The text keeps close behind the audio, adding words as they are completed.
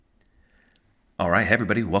All right, hey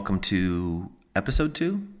everybody, welcome to episode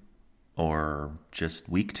 2, or just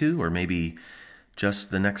week 2, or maybe just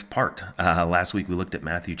the next part. Last week we looked at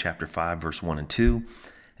Matthew chapter 5, verse 1 and 2,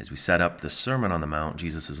 as we set up the Sermon on the Mount,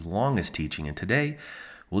 Jesus' longest teaching, and today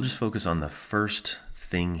we'll just focus on the first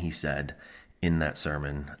thing he said in that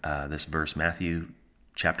sermon, this verse, Matthew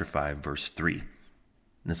chapter 5, verse 3. And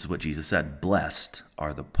this is what Jesus said: "Blessed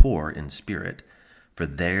are the poor in spirit, for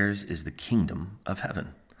theirs is the kingdom of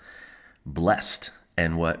heaven." Blessed.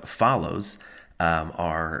 And what follows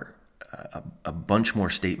are a bunch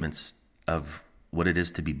more statements of what it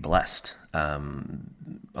is to be blessed. A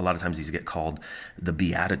lot of times these get called the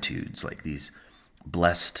Beatitudes, like these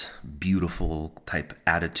blessed, beautiful type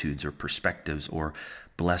attitudes or perspectives, or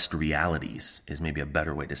blessed realities is maybe a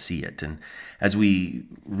better way to see it. And as we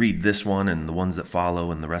read this one and the ones that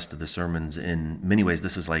follow and the rest of the sermons, in many ways,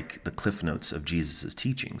 this is like the cliff notes of Jesus'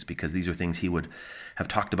 teachings, because these are things he would have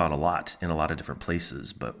talked about a lot in a lot of different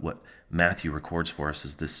places. But what Matthew records for us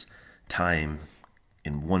is this time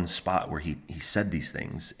in one spot where he said these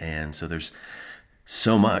things. And so there's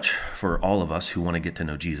so much for all of us who want to get to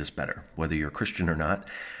know Jesus better, whether you're a Christian or not.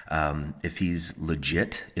 If he's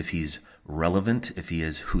legit, if he's relevant, if he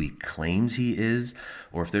is who he claims he is,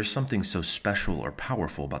 or if there's something so special or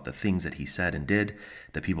powerful about the things that he said and did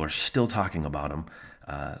that people are still talking about him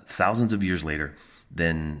thousands of years later,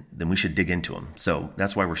 then we should dig into him. So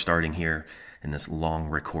that's why we're starting here in this long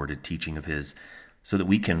recorded teaching of his, so that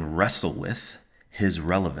we can wrestle with his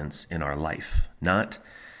relevance in our life, not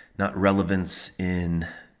relevance in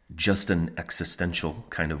just an existential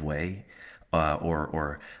kind of way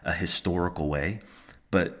or a historical way,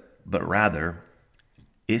 but rather,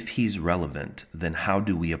 if he's relevant, then how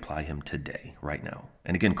do we apply him today, right now?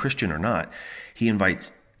 And again, Christian or not, he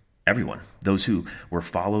invites everyone, those who were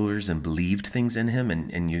followers and believed things in him.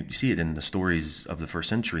 And you see it in the stories of the first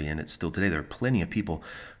century, and it's still today. There are plenty of people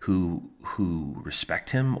who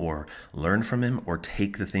respect him or learn from him or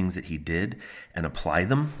take the things that he did and apply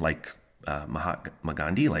them, like Mahatma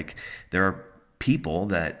Gandhi. Like, there are people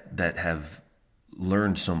that have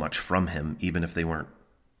learned so much from him, even if they weren't,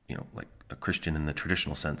 like a Christian in the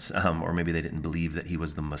traditional sense, or maybe they didn't believe that he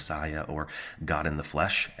was the Messiah or God in the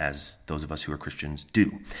flesh, as those of us who are Christians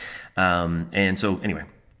do. And so anyway,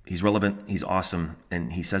 he's relevant, he's awesome,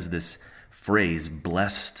 and he says this phrase,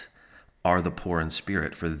 "Blessed are the poor in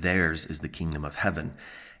spirit, for theirs is the kingdom of heaven."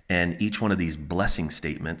 And each one of these blessing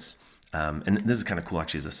statements, and this is kind of cool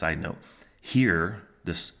actually as a side note, here,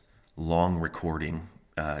 this long recording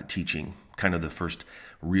teaching, kind of the first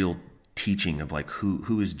real teaching of like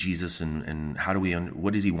who is Jesus and how do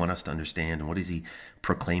what does he want us to understand and what is he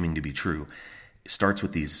proclaiming to be true. It starts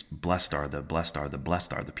with these blessed are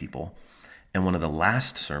the people. And one of the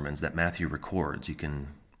last sermons that Matthew records, you can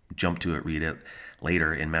jump to it, read it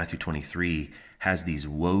later, in Matthew 23, has these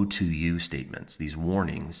woe to you statements, these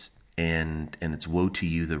warnings, and it's woe to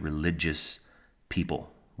you, the religious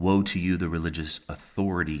people. Woe to you, the religious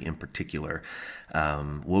authority in particular.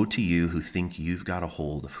 Woe to you who think you've got a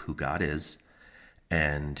hold of who God is,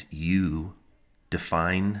 and you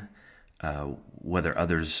define whether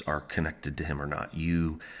others are connected to him or not.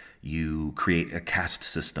 You create a caste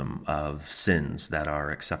system of sins that are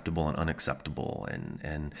acceptable and unacceptable,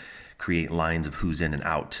 and create lines of who's in and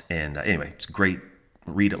out. And anyway, it's great.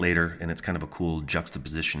 Read it later, and it's kind of a cool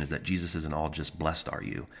juxtaposition, is that Jesus isn't all just blessed are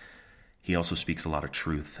you. He also speaks a lot of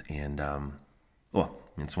truth, and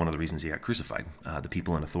it's one of the reasons he got crucified. The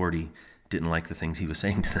people in authority didn't like the things he was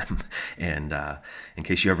saying to them. And in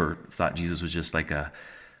case you ever thought Jesus was just like a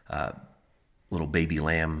little baby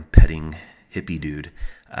lamb petting hippie dude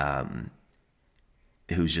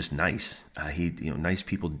who was just nice, nice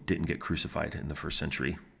people didn't get crucified in the first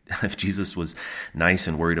century. If Jesus was nice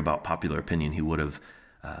and worried about popular opinion, he would have.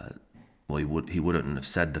 He wouldn't have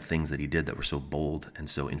said the things that he did that were so bold and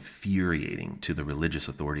so infuriating to the religious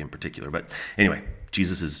authority in particular. But anyway,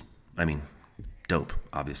 Jesus is, dope,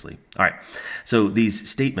 obviously. All right, so these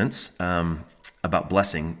statements about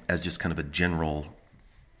blessing, as just kind of a general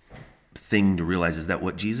thing to realize, is that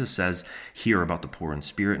what Jesus says here about the poor in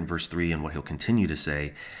spirit in verse 3, and what he'll continue to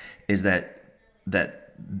say, is that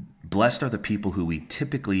blessed are the people who we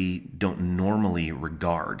typically don't normally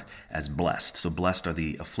regard as blessed. So blessed are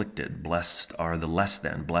the afflicted, blessed are the less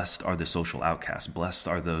than, blessed are the social outcasts, blessed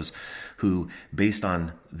are those who, based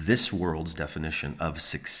on this world's definition of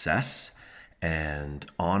success and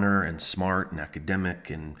honor and smart and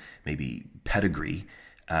academic and maybe pedigree,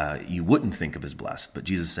 you wouldn't think of as blessed. But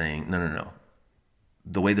Jesus is saying, no.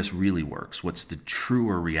 The way this really works, what's the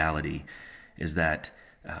truer reality, is that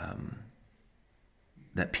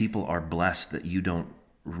that people are blessed that you don't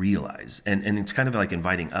realize. And it's kind of like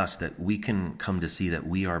inviting us that we can come to see that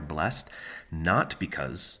we are blessed, not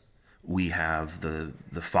because we have the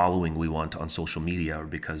following we want on social media, or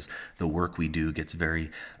because the work we do gets very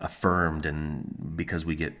affirmed, and because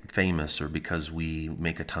we get famous, or because we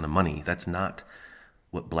make a ton of money. That's not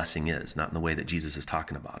what blessing is, not in the way that Jesus is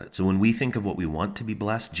talking about it. So when we think of what we want to be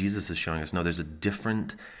blessed, Jesus is showing us, no, there's a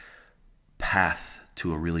different path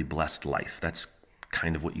to a really blessed life. That's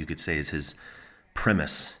kind of what you could say is his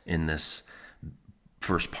premise in this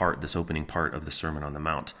first part, this opening part of the Sermon on the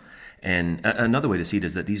Mount. And another way to see it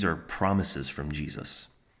is that these are promises from Jesus.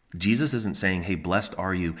 Jesus isn't saying, hey, blessed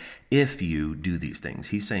are you if you do these things.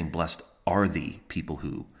 He's saying, blessed are the people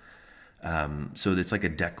who. So it's like a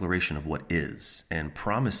declaration of what is. And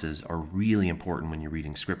promises are really important when you're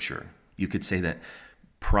reading Scripture. You could say that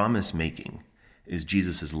promise making is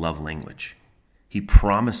Jesus' love language. He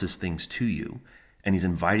promises things to you, and he's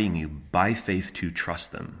inviting you by faith to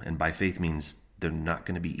trust them. And by faith means they're not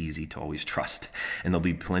going to be easy to always trust. And there'll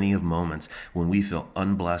be plenty of moments when we feel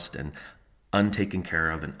unblessed and untaken care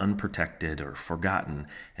of and unprotected or forgotten.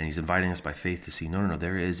 And he's inviting us by faith to see, no,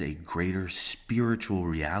 there is a greater spiritual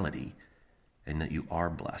reality, and that you are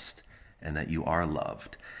blessed and that you are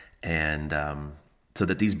loved. And so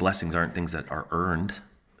that these blessings aren't things that are earned,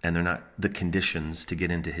 and they're not the conditions to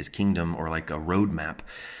get into his kingdom or like a roadmap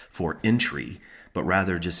for entry, but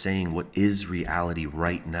rather just saying what is reality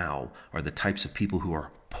right now are the types of people who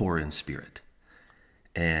are poor in spirit.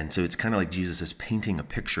 And so it's kind of like Jesus is painting a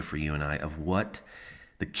picture for you and I of what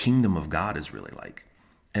the kingdom of God is really like.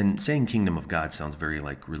 And saying kingdom of God sounds very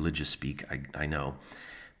like religious speak, I know.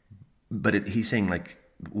 But he's saying like,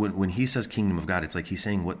 when he says kingdom of God, it's like he's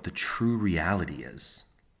saying what the true reality is.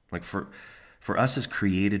 Like for us as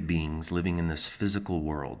created beings living in this physical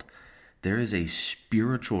world, there is a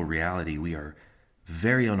spiritual reality we are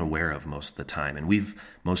very unaware of most of the time. And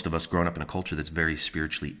most of us grown up in a culture that's very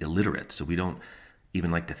spiritually illiterate, so we don't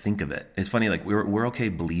even like to think of it. It's funny, like we're okay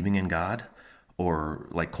believing in God, or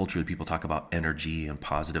like culturally people talk about energy and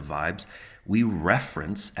positive vibes. We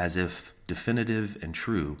reference as if definitive and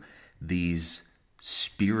true these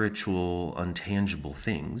spiritual, untangible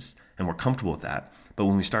things, and we're comfortable with that. But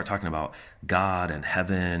when we start talking about God and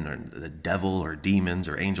heaven or the devil or demons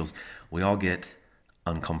or angels, we all get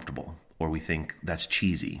uncomfortable, or we think that's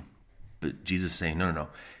cheesy. But Jesus is saying, no,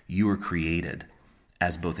 you were created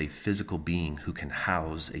as both a physical being who can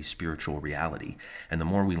house a spiritual reality. And the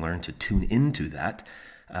more we learn to tune into that,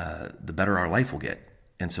 the better our life will get.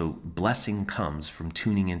 And so blessing comes from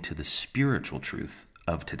tuning into the spiritual truth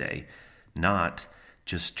of today, not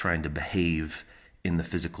just trying to behave in the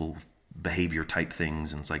physical behavior type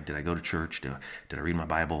things. And it's like, did I go to church? Did I read my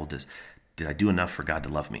Bible? Did I do enough for God to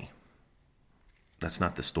love me? That's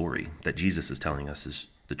not the story that Jesus is telling us is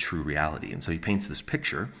the true reality. And so he paints this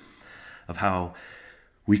picture of how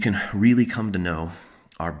we can really come to know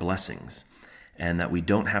our blessings, and that we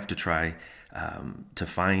don't have to try to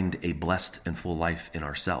find a blessed and full life in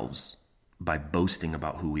ourselves by boasting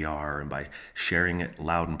about who we are and by sharing it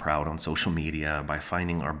loud and proud on social media, by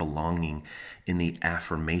finding our belonging in the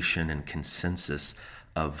affirmation and consensus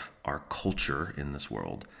of our culture in this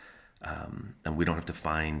world. And we don't have to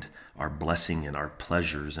find our blessing in our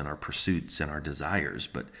pleasures and our pursuits and our desires,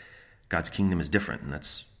 but God's kingdom is different, and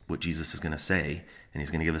that's what Jesus is going to say, and he's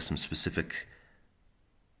going to give us some specific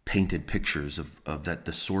painted pictures of that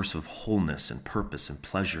the source of wholeness and purpose and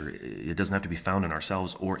pleasure. It doesn't have to be found in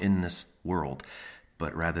ourselves or in this world,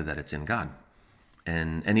 but rather that it's in God.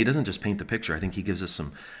 And he doesn't just paint the picture. I think he gives us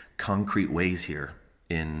some concrete ways here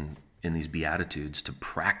in these Beatitudes to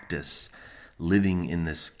practice living in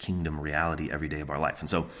this kingdom reality every day of our life. And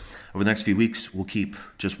so over the next few weeks, we'll keep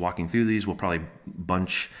just walking through these. We'll probably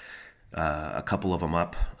bunch a couple of them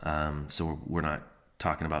up, so we're not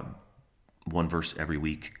talking about one verse every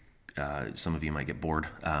week. Some of you might get bored,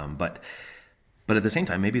 but at the same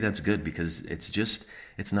time, maybe that's good, because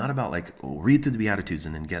it's not about like, read through the Beatitudes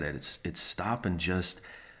and then get it. It's stop and just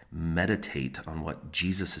meditate on what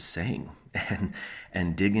Jesus is saying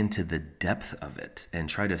and dig into the depth of it and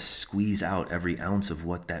try to squeeze out every ounce of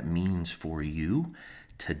what that means for you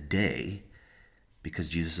today, because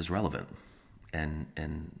Jesus is relevant, and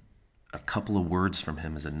a couple of words from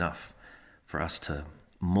him is enough for us to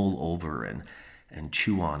mull over and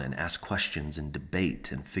chew on and ask questions and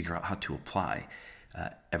debate and figure out how to apply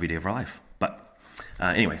every day of our life. But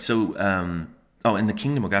anyway, so and the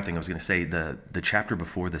kingdom of God thing, I was going to say, the chapter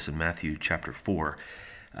before this in Matthew chapter 4,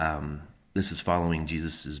 this is following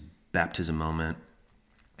Jesus' baptism moment,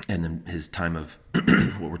 and then his time of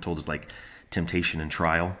what we're told is like temptation and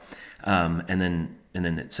trial, and then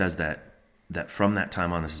it says that that from that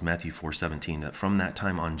time on, this is Matthew 4:17, that from that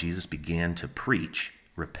time on Jesus began to preach,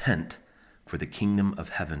 repent, for the kingdom of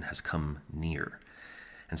heaven has come near.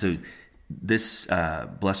 And so this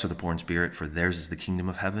blessed are the poor in spirit, for theirs is the kingdom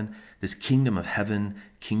of heaven. This kingdom of heaven,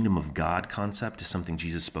 kingdom of God concept is something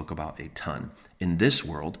Jesus spoke about a ton. In this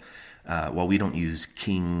world, while we don't use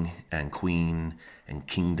king and queen and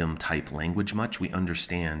kingdom type language much, we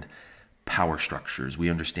understand power structures. We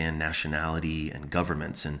understand nationality and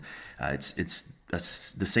governments, and it's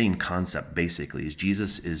the same concept basically. Is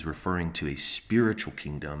Jesus is referring to a spiritual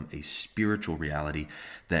kingdom, a spiritual reality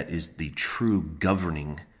that is the true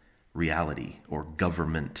governing reality or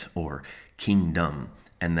government or kingdom,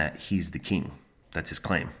 and that he's the king. That's his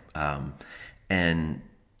claim. And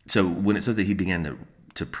so when it says that he began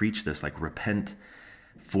to preach this, like repent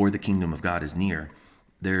for the kingdom of God is near,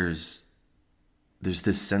 there's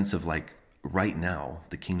this sense of like right now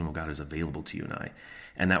the kingdom of God is available to you and I.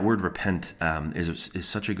 And that word repent is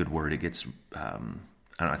such a good word. It gets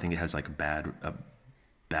I think it has like a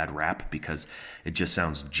bad rap because it just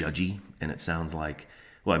sounds judgy, and it sounds like,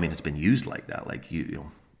 well, I mean, it's been used like that, like you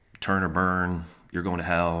know, turn or burn, you're going to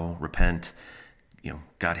hell, repent,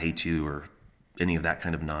 God hates you, or any of that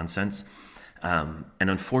kind of nonsense. And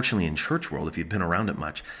unfortunately in church world, if you've been around it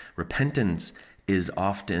much, repentance is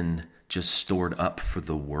often just stored up for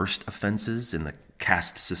the worst offenses in the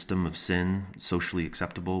caste system of sin, socially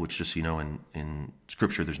acceptable, which just, in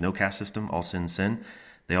scripture, there's no caste system, all sin.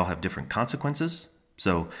 They all have different consequences.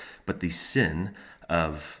 So, but the sin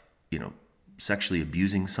of, sexually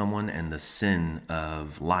abusing someone and the sin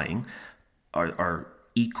of lying are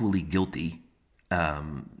equally guilty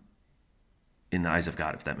in the eyes of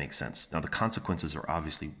God, if that makes sense. Now, the consequences are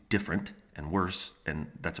obviously different and worse,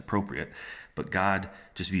 and that's appropriate, but God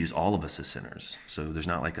just views all of us as sinners. So there's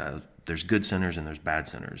not like there's good sinners and there's bad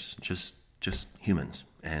sinners, just humans,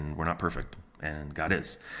 and we're not perfect, and God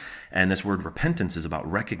is. And this word repentance is about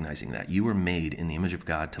recognizing that you were made in the image of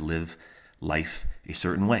God to live life a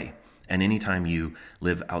certain way. And anytime you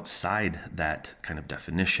live outside that kind of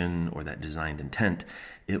definition or that designed intent,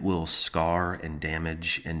 it will scar and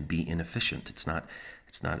damage and be inefficient. It's not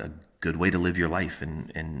a good way to live your life.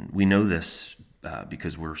 And we know this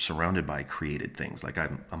because we're surrounded by created things. Like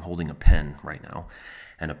I'm holding a pen right now,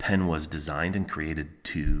 and a pen was designed and created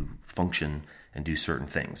to function and do certain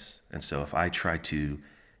things. And so if I try to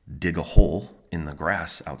dig a hole in the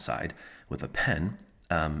grass outside with a pen,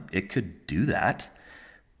 it could do that,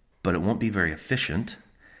 but it won't be very efficient,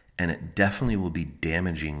 and it definitely will be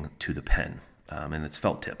damaging to the pen. And it's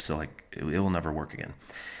felt tip, so like it will never work again.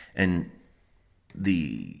 And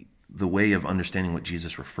the way of understanding what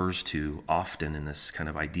Jesus refers to often in this kind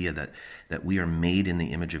of idea that we are made in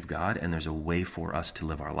the image of God, and there's a way for us to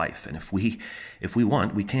live our life. And if we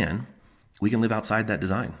want, we can live outside that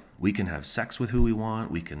design. We can have sex with who we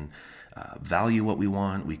want. We can value what we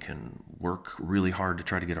want. We can work really hard to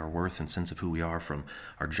try to get our worth and sense of who we are from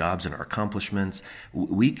our jobs and our accomplishments.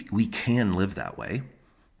 We can live that way,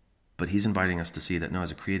 but he's inviting us to see that no,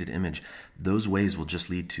 as a created image, those ways will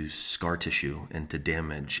just lead to scar tissue and to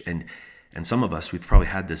damage. And some of us, we've probably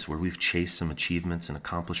had this where we've chased some achievements and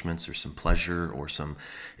accomplishments or some pleasure or some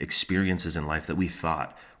experiences in life that we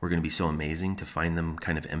thought were going to be so amazing, to find them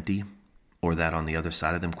kind of empty, or that on the other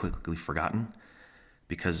side of them quickly forgotten.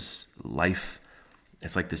 Because life,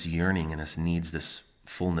 it's like this yearning in us needs this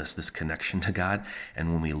fullness, this connection to God.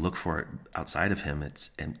 And when we look for it outside of him, it's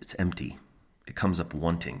empty. It comes up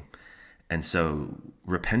wanting. And so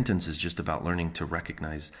repentance is just about learning to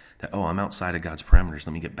recognize that, I'm outside of God's parameters.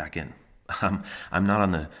 Let me get back in. I'm not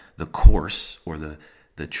on the course or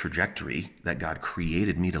the trajectory that God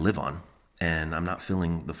created me to live on. And I'm not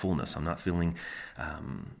feeling the fullness. I'm not feeling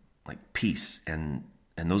like peace. And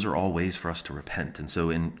those are all ways for us to repent. And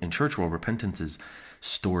so in church world, repentance is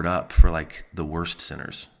stored up for like the worst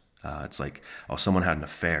sinners. It's like, someone had an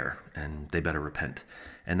affair and they better repent.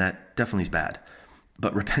 And that definitely is bad.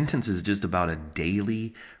 But repentance is just about a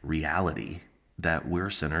daily reality that we're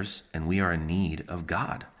sinners and we are in need of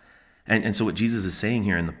God. And so what Jesus is saying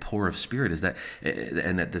here in the poor of spirit is that,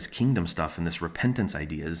 and that this kingdom stuff and this repentance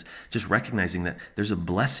idea is just recognizing that there's a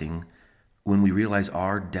blessing when we realize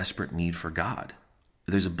our desperate need for God.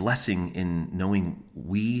 There's a blessing in knowing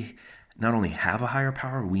we not only have a higher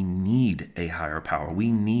power, we need a higher power.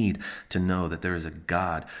 We need to know that there is a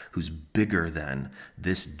God who's bigger than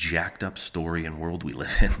this jacked up story and world we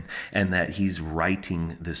live in, and that he's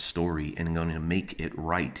writing this story and going to make it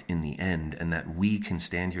right in the end, and that we can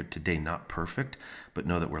stand here today not perfect, but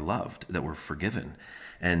know that we're loved, that we're forgiven.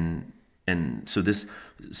 And so this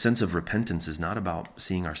sense of repentance is not about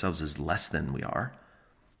seeing ourselves as less than we are.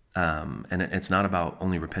 And it's not about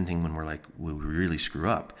only repenting when we really screw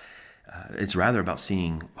up. It's rather about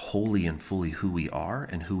seeing wholly and fully who we are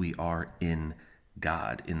and who we are in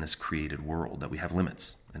God, in this created world, that we have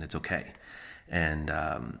limits and it's okay. And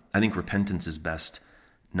I think repentance is best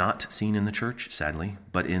not seen in the church, sadly,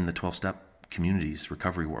 but in the 12-step communities,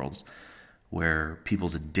 recovery worlds, where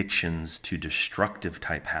people's addictions to destructive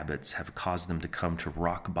type habits have caused them to come to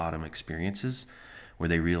rock bottom experiences where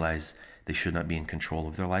they realize they should not be in control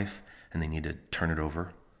of their life and they need to turn it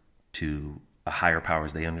over to a higher power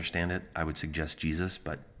as they understand it. I would suggest Jesus,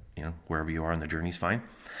 but wherever you are on the journey is fine.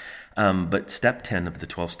 But step 10 of the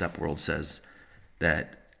 12-step world says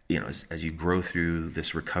that, as you grow through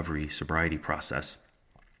this recovery, sobriety process,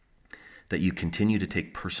 that you continue to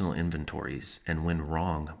take personal inventories and when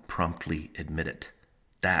wrong, promptly admit it.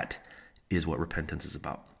 That is what repentance is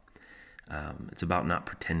about. It's about not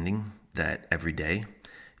pretending that every day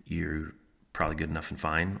you're probably good enough and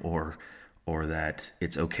fine, or that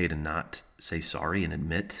it's okay to not say sorry and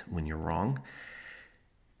admit when you're wrong.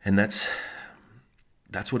 And that's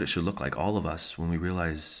what it should look like, all of us, when we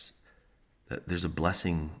realize that there's a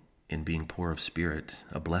blessing in being poor of spirit,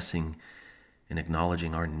 a blessing in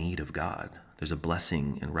acknowledging our need of God. There's a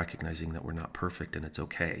blessing in recognizing that we're not perfect and it's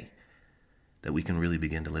okay, that we can really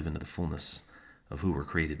begin to live into the fullness of who we're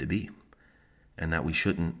created to be, and that we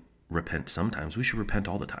shouldn't repent sometimes. We should repent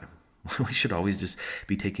all the time. We should always just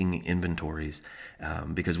be taking inventories,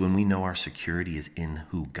 because when we know our security is in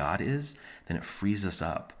who God is, then it frees us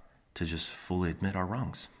up to just fully admit our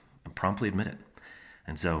wrongs and promptly admit it.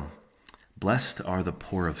 And so, blessed are the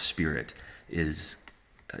poor of spirit is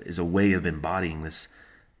a way of embodying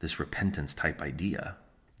this repentance type idea,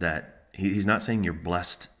 that he's not saying you're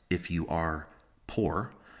blessed if you are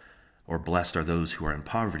poor, or blessed are those who are in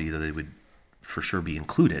poverty, though they would for sure be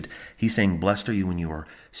included. He's saying blessed are you when you are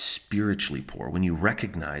spiritually poor, when you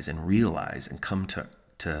recognize and realize and come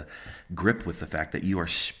to grip with the fact that you are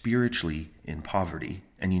spiritually in poverty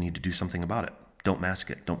and you need to do something about it. Don't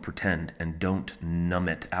mask it, don't pretend, and don't numb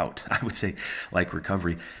it out. I would say, like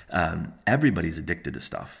recovery, everybody's addicted to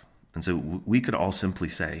stuff. And so we could all simply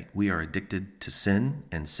say we are addicted to sin,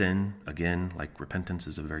 and sin, again, like repentance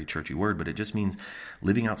is a very churchy word, but it just means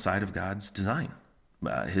living outside of God's design,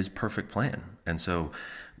 his perfect plan. And so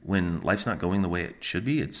when life's not going the way it should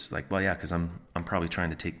be, it's like, well, yeah, because I'm probably trying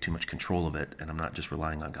to take too much control of it, and I'm not just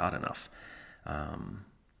relying on God enough.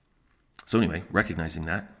 So anyway, recognizing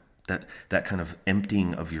that kind of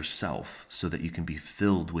emptying of yourself so that you can be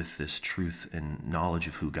filled with this truth and knowledge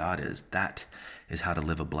of who God is, that is how to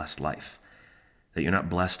live a blessed life. That you're not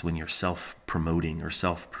blessed when you're self-promoting or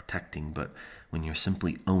self-protecting, but when you're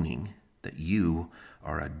simply owning that you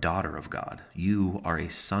are a daughter of God. You are a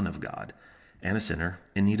son of God and a sinner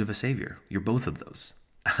in need of a savior. You're both of those.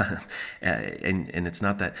 and it's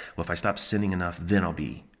not that, well, if I stop sinning enough, then I'll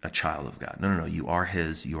be a child of God. No. You are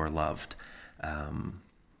his, you are loved.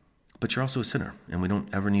 But you're also a sinner, and we don't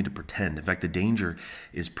ever need to pretend. In fact, the danger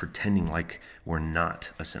is pretending like we're not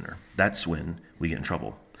a sinner. That's when we get in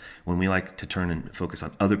trouble. When we like to turn and focus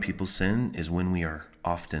on other people's sin is when we are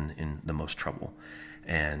often in the most trouble.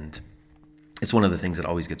 And it's one of the things that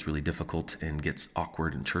always gets really difficult and gets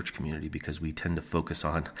awkward in church community, because we tend to focus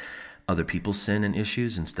on other people's sin and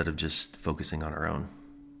issues instead of just focusing on our own,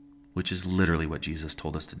 which is literally what Jesus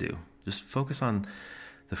told us to do. Just focus on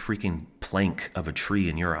the freaking plank of a tree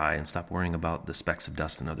in your eye and stop worrying about the specks of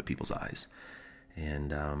dust in other people's eyes.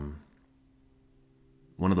 And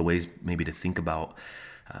one of the ways maybe to think about,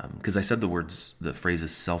 because I said the phrase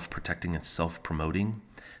is self-protecting and self-promoting.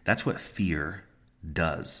 That's what fear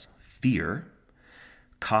does. Fear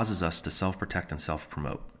causes us to self-protect and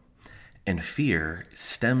self-promote. And fear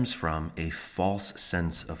stems from a false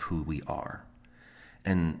sense of who we are.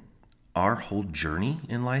 And our whole journey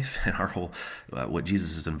in life and our whole, what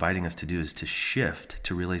Jesus is inviting us to do is to shift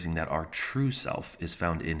to realizing that our true self is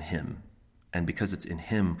found in him. And because it's in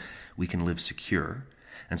him, we can live secure.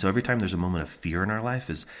 And so every time there's a moment of fear in our life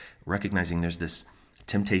is recognizing there's this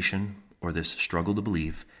temptation or this struggle to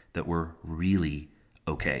believe that we're really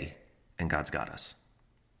okay and God's got us.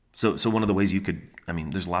 So one of the ways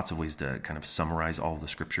there's lots of ways to kind of summarize all the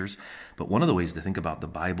scriptures, but one of the ways to think about the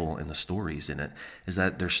Bible and the stories in it is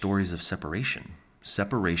that they're stories of separation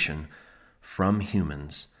from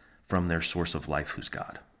humans, from their source of life, who's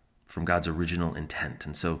God, from God's original intent.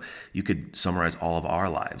 And so you could summarize all of our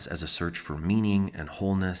lives as a search for meaning and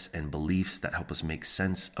wholeness and beliefs that help us make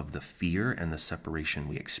sense of the fear and the separation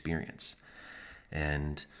we experience.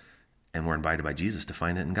 And we're invited by Jesus to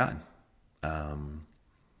find it in God.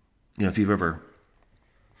 If you've ever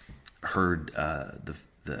heard the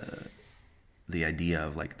the idea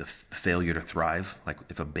of like the failure to thrive. Like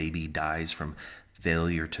if a baby dies from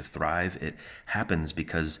failure to thrive, it happens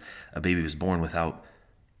because a baby was born without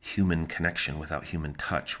human connection, without human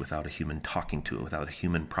touch, without a human talking to it, without a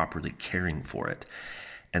human properly caring for it.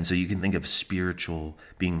 And so you can think of spiritual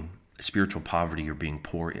poverty or being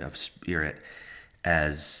poor of spirit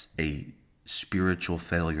as a spiritual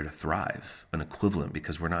failure to thrive, an equivalent,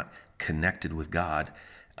 because we're not connected with God.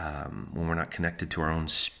 When we're not connected to our own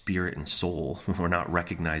spirit and soul, when we're not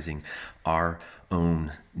recognizing our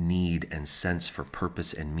own need and sense for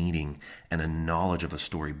purpose and meaning and a knowledge of a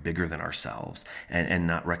story bigger than ourselves, and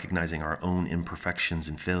not recognizing our own imperfections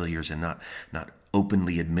and failures, and not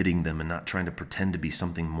openly admitting them, and not trying to pretend to be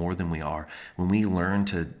something more than we are. When we learn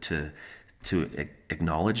to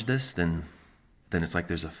acknowledge this, then it's like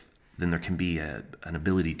then there can be an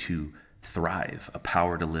ability to thrive, a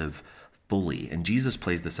power to live fully. And Jesus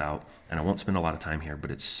plays this out, and I won't spend a lot of time here,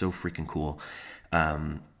 but it's so freaking cool.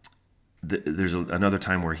 There's another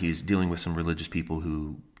time where he's dealing with some religious people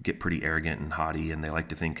who get pretty arrogant and haughty, and they like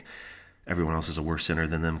to think everyone else is a worse sinner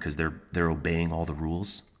than them because they're obeying all the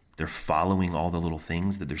rules. They're following all the little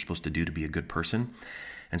things that they're supposed to do to be a good person.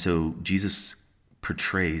 And so Jesus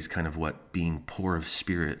portrays kind of what being poor of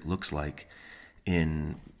spirit looks like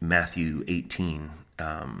in Matthew 18.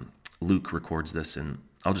 Luke records this, and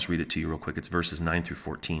I'll just read it to you real quick. It's verses 9 through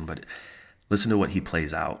 14, but listen to what he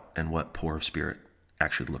plays out and what poor of spirit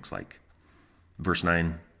actually looks like. Verse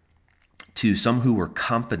 9, to some who were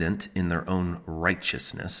confident in their own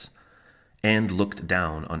righteousness and looked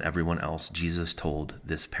down on everyone else, Jesus told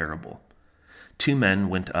this parable. 2 men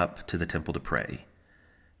went up to the temple to pray.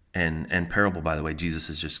 And parable, by the way, Jesus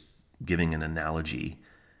is just giving an analogy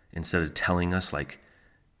instead of telling us, like,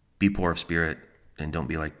 be poor of spirit and don't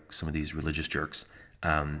be like some of these religious jerks.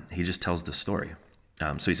 He just tells the story.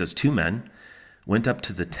 So he says, 2 men went up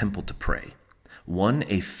to the temple to pray, one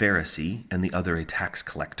a Pharisee and the other a tax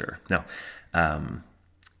collector. Now,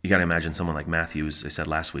 you got to imagine someone like Matthew, as I said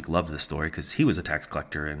last week, loved this story because he was a tax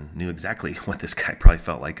collector and knew exactly what this guy probably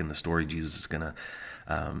felt like in the story Jesus is going to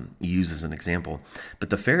use as an example. But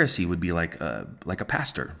the Pharisee would be like a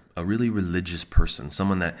pastor, a really religious person,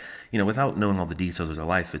 someone that, without knowing all the details of their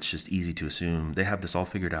life, it's just easy to assume they have this all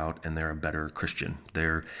figured out and they're a better Christian.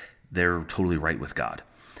 They're totally right with God.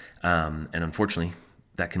 And unfortunately,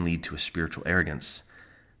 that can lead to a spiritual arrogance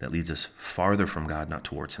that leads us farther from God, not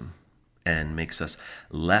towards him, and makes us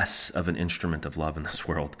less of an instrument of love in this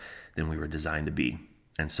world than we were designed to be.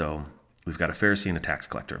 And so we've got a Pharisee and a tax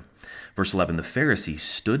collector. Verse 11, the Pharisee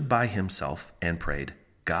stood by himself and prayed,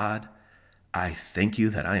 God, I thank you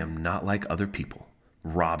that I am not like other people,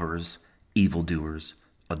 robbers, evildoers,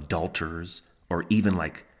 adulterers, or even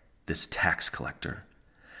like this tax collector.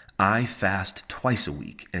 I fast twice a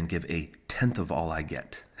week and give a tenth of all I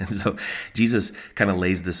get. And so Jesus kind of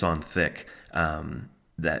lays this on thick,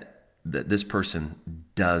 that this person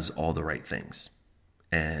does all the right things.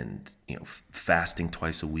 And, fasting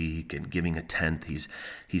twice a week and giving a tenth,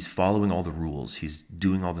 he's following all the rules. He's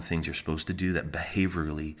doing all the things you're supposed to do that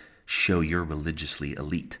behaviorally show you're religiously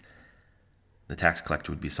elite. The tax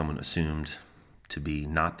collector would be someone assumed to be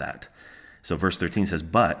not that. So verse 13 says,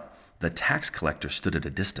 but the tax collector stood at a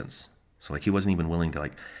distance. So he wasn't even willing to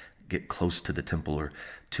get close to the temple or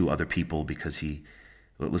to other people because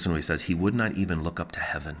listen to what he says, he would not even look up to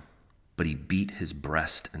heaven, but he beat his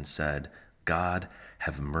breast and said, God,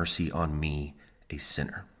 have mercy on me, a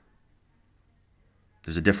sinner.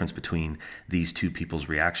 There's a difference between these two people's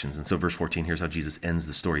reactions. And so verse 14, here's how Jesus ends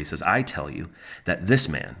the story. He says, I tell you that this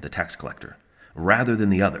man, the tax collector, rather than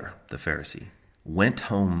the other, the Pharisee, went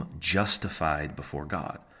home justified before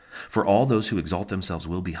God. For all those who exalt themselves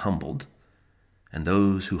will be humbled, and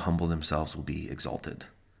those who humble themselves will be exalted.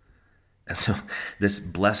 And so this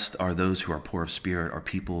blessed are those who are poor of spirit, are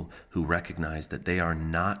people who recognize that they are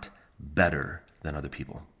not better than other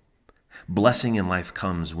people. Blessing in life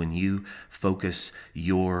comes when you focus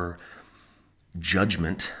your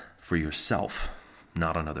judgment for yourself,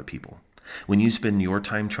 not on other people. When you spend your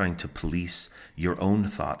time trying to police your own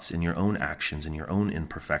thoughts and your own actions and your own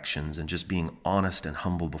imperfections and just being honest and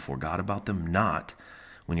humble before God about them, not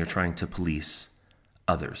when you're trying to police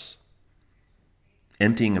others.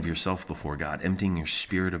 Emptying of yourself before God, emptying your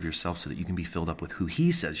spirit of yourself so that you can be filled up with who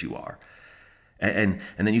he says you are. And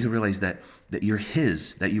then you can realize that you're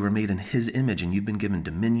his, that you were made in his image, and you've been given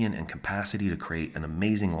dominion and capacity to create an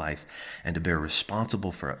amazing life and to bear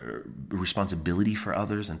responsibility for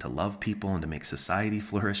others and to love people and to make society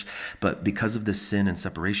flourish. But because of this sin and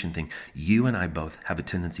separation thing, you and I both have a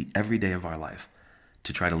tendency every day of our life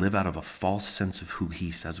to try to live out of a false sense of who he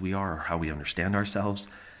says we are or how we understand ourselves,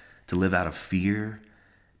 to live out of fear,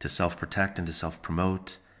 to self-protect and to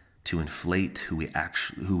self-promote, to inflate who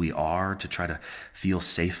we are, to try to feel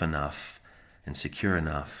safe enough and secure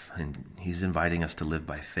enough. And he's inviting us to live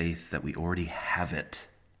by faith that we already have it.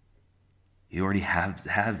 You already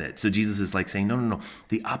have it. So Jesus is like saying, no.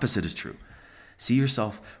 The opposite is true. See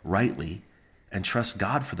yourself rightly and trust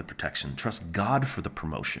God for the protection. Trust God for the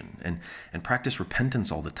promotion, and practice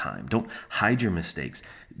repentance all the time. Don't hide your mistakes.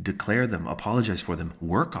 Declare them, apologize for them,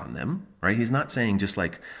 work on them, right? He's not saying just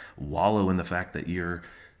like wallow in the fact that you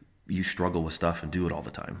struggle with stuff and do it all the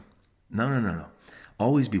time. No.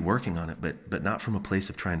 Always be working on it, but not from a place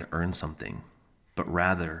of trying to earn something, but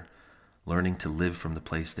rather learning to live from the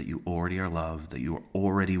place that you already are loved, that you are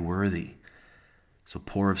already worthy. So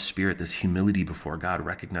poor of spirit, this humility before God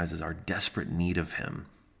recognizes our desperate need of him.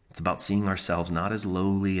 It's about seeing ourselves not as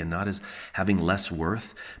lowly and not as having less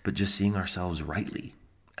worth, but just seeing ourselves rightly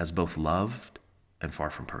as both loved and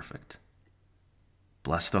far from perfect.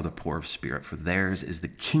 Blessed are the poor of spirit, for theirs is the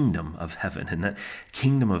kingdom of heaven. And that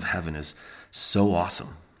kingdom of heaven is so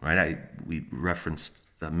awesome, right? We referenced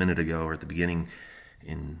a minute ago, or at the beginning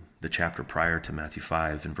in the chapter prior to Matthew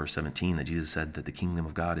 5 and verse 17, that Jesus said that the kingdom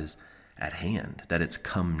of God is at hand, that it's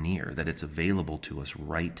come near, that it's available to us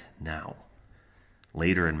right now.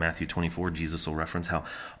 Later in Matthew 24, Jesus will reference how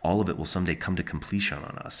all of it will someday come to completion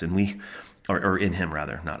on us. And or in him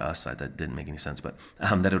rather, not us, that didn't make any sense, but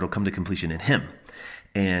that it'll come to completion in him.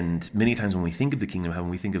 And many times when we think of the kingdom of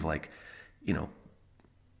heaven, we think of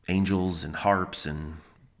angels and harps and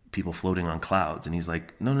people floating on clouds. And he's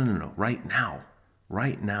like, no, right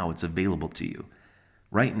now it's available to you.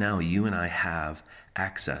 Right now, you and I have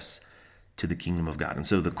access to the kingdom of God. And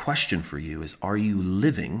so the question for you is, are you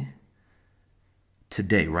living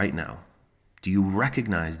today, right now? Do you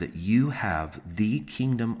recognize that you have the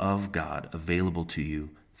kingdom of God available to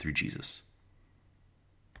you through Jesus?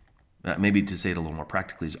 Maybe to say it a little more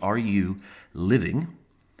practically is, are you living,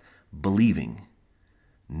 believing,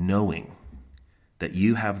 knowing that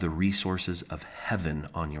you have the resources of heaven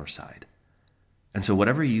on your side? And so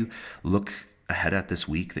whatever you look ahead at this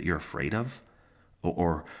week that you're afraid of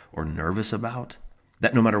or nervous about,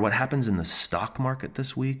 that no matter what happens in the stock market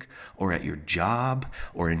this week, or at your job,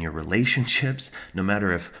 or in your relationships, no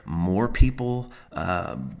matter if more people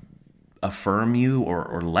affirm you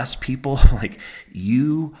or less people,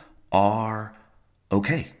 you are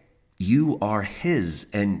okay. You are his,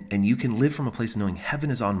 and you can live from a place knowing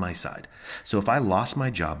heaven is on my side. So if I lost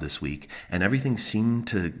my job this week and everything seemed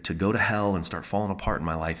to go to hell and start falling apart in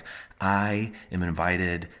my life, I am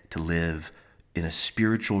invited to live in a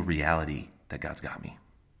spiritual reality that God's got me.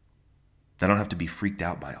 I don't have to be freaked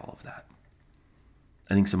out by all of that.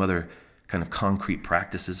 I think some other kind of concrete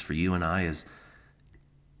practices for you and I is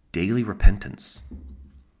daily repentance.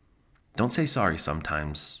 Don't say sorry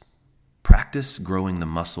sometimes. Practice growing the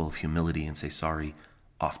muscle of humility and say sorry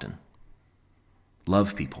often.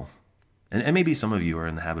 Love people. And maybe some of you are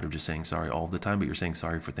in the habit of just saying sorry all the time, but you're saying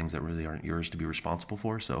sorry for things that really aren't yours to be responsible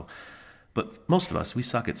for. But most of us, we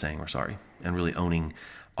suck at saying we're sorry and really owning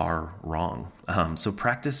our wrong. So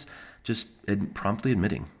practice just promptly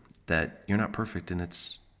admitting that you're not perfect and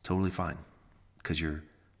it's totally fine, because you're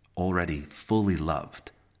already fully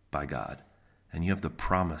loved by God and you have the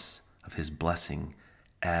promise of his blessing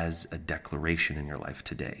as a declaration in your life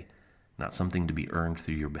today, not something to be earned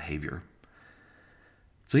through your behavior.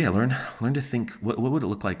 So yeah, learn to think, what would it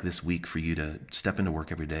look like this week for you to step into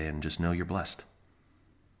work every day and just know you're blessed?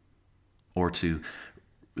 Or to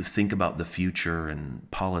think about the future and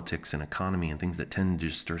politics and economy and things that tend to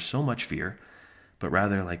stir so much fear, but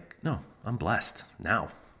rather no, I'm blessed now.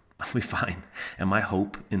 I'll be fine. And my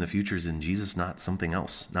hope in the future is in Jesus, not something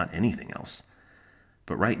else, not anything else.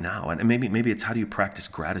 But right now, and maybe it's, how do you practice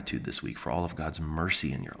gratitude this week for all of God's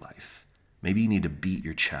mercy in your life? Maybe you need to beat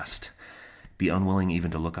your chest, be unwilling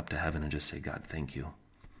even to look up to heaven and just say, God, thank you.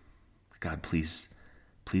 God, please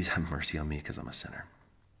have mercy on me because I'm a sinner.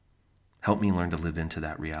 Help me learn to live into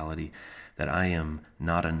that reality that I am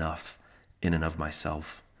not enough in and of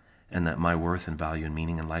myself, and that my worth and value and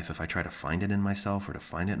meaning in life, if I try to find it in myself or to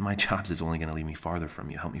find it in my jobs, is only going to lead me farther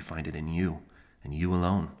from you. Help me find it in you and you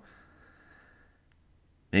alone.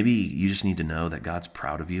 Maybe you just need to know that God's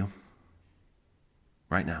proud of you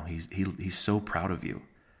right now. He's so proud of you.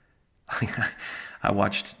 I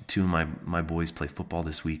watched two of my boys play football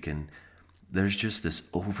this week, and there's just this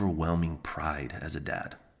overwhelming pride as a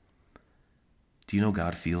dad. Do you know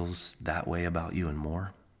God feels that way about you and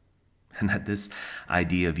more? And that this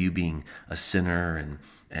idea of you being a sinner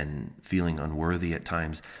and feeling unworthy at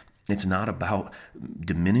times, it's not about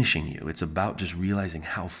diminishing you. It's about just realizing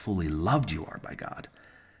how fully loved you are by God.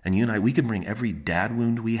 And you and I, we can bring every dad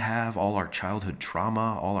wound we have, all our childhood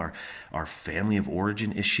trauma, all our family of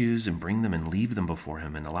origin issues, and bring them and leave them before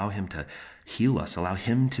him and allow him to heal us, allow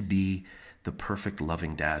him to be the perfect,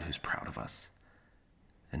 loving dad who's proud of us.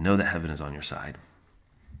 And know that heaven is on your side.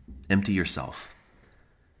 Empty yourself.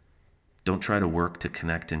 Don't try to work to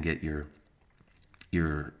connect and get your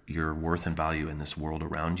worth and value in this world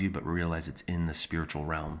around you, but realize it's in the spiritual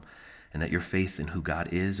realm, and that your faith in who God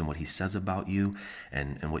is and what he says about you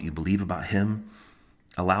and what you believe about him,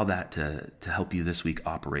 allow that to help you this week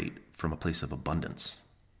operate from a place of abundance.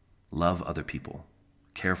 Love other people,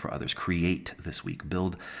 care for others, create this week,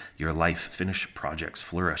 build your life, finish projects,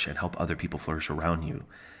 flourish, and help other people flourish around you.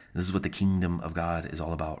 This is what the kingdom of God is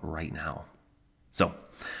all about right now. So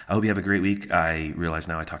I hope you have a great week. I realize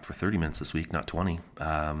now I talked for 30 minutes this week, not 20.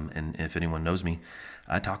 And if anyone knows me,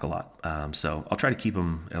 I talk a lot. So I'll try to keep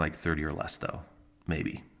them at like 30 or less though.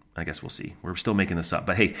 Maybe. I guess we'll see. We're still making this up.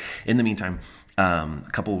 But hey, in the meantime, a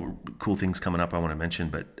couple cool things coming up I want to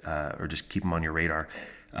mention, or just keep them on your radar.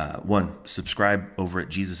 One, subscribe over at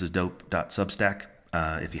jesusisdope.substack.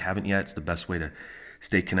 If you haven't yet, it's the best way to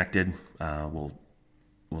stay connected. We'll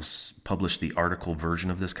publish the article version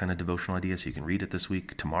of this kind of devotional idea so you can read it this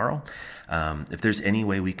week, tomorrow. If there's any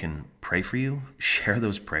way we can pray for you, share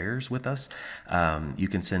those prayers with us. You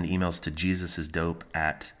can send emails to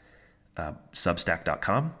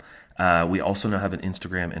jesusisdope@substack.com. We also now have an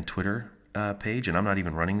Instagram and Twitter page, and I'm not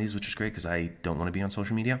even running these, which is great because I don't want to be on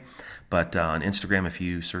social media. But on Instagram, if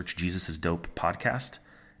you search Jesus is Dope Podcast,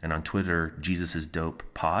 and on Twitter, Jesus is Dope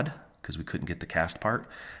Pod, because we couldn't get the cast part.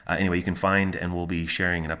 Anyway, you can find, and we'll be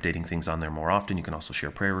sharing and updating things on there more often. You can also share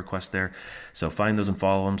prayer requests there. So find those and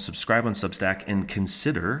follow them, subscribe on Substack, and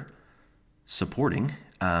consider supporting,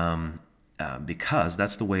 because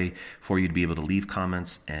that's the way for you to be able to leave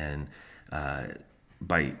comments. And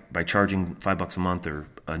by charging $5 a month or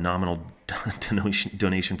a nominal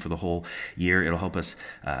donation for the whole year, it'll help us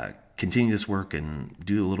continue this work and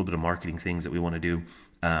do a little bit of marketing things that we want to do.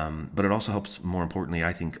 But it also helps, more importantly,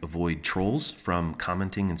 I think, avoid trolls from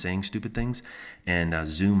commenting and saying stupid things and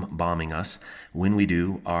Zoom bombing us when we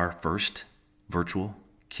do our first virtual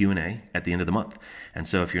Q&A at the end of the month. And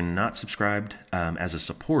so if you're not subscribed as a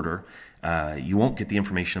supporter, you won't get the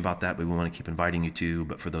information about that, but we want to keep inviting you to.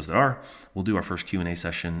 But for those that are, we'll do our first Q&A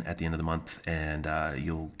session at the end of the month, and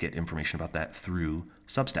you'll get information about that through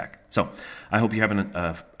Substack. So I hope you're having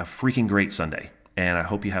a freaking great Sunday, and I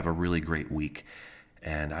hope you have a really great week.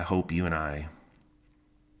 And I hope you and I,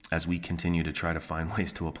 as we continue to try to find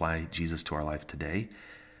ways to apply Jesus to our life today,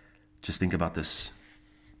 just think about this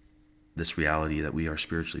reality that we are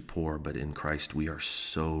spiritually poor, but in Christ we are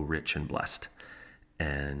so rich and blessed.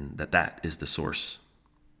 And that is the source.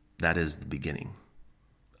 That is the beginning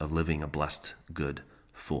of living a blessed, good,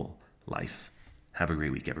 full life. Have a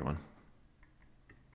great week, everyone.